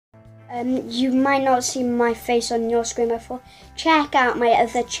You might not see my face on your screen before. Check out my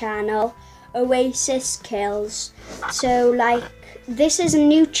other channel, Oasis Kills. So like, this is a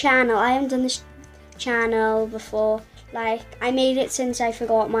new channel. I haven't done this channel before. Like, I made it since I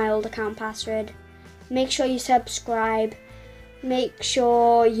forgot my old account password. Make sure you subscribe. Make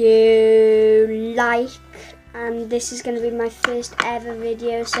sure you like. And this is going to be my first ever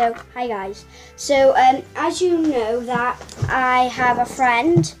video. So, hi guys. So, as you know that I have a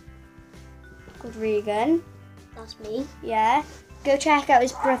friend called Regan. That's me. Yeah. Go check out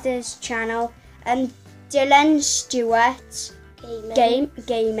his brother's channel. And Dylan Stewart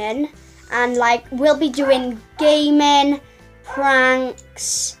gaming. And like, we'll be doing gaming,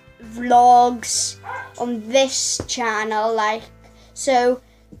 pranks, vlogs on this channel. Like, so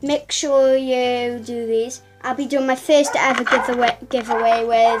make sure you do these. I'll be doing my first ever giveaway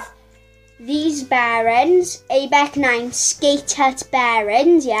with these bearings, a Beck 9 Skate Hut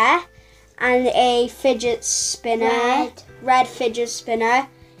bearings, yeah, and a fidget spinner, red fidget spinner.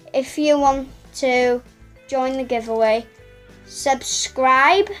 If you want to join the giveaway,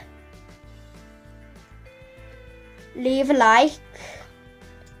 subscribe, leave a like,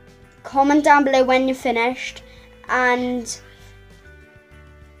 comment down below when you're finished, and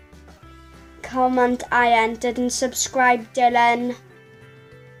comment I entered, and subscribe Dylan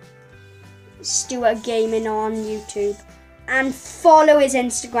Stewart Gaming on YouTube, and follow his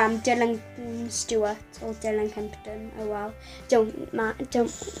Instagram, Dylan Stewart or Dylan Kempton. Oh well, don't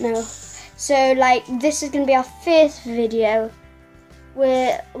know. So like, this is gonna be our first video.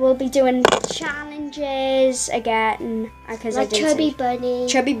 We'll be doing challenges again because like Chubby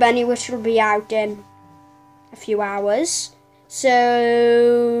Bunny, which will be out in a few hours. So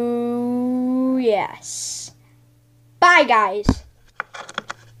yes, bye guys.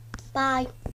 Bye.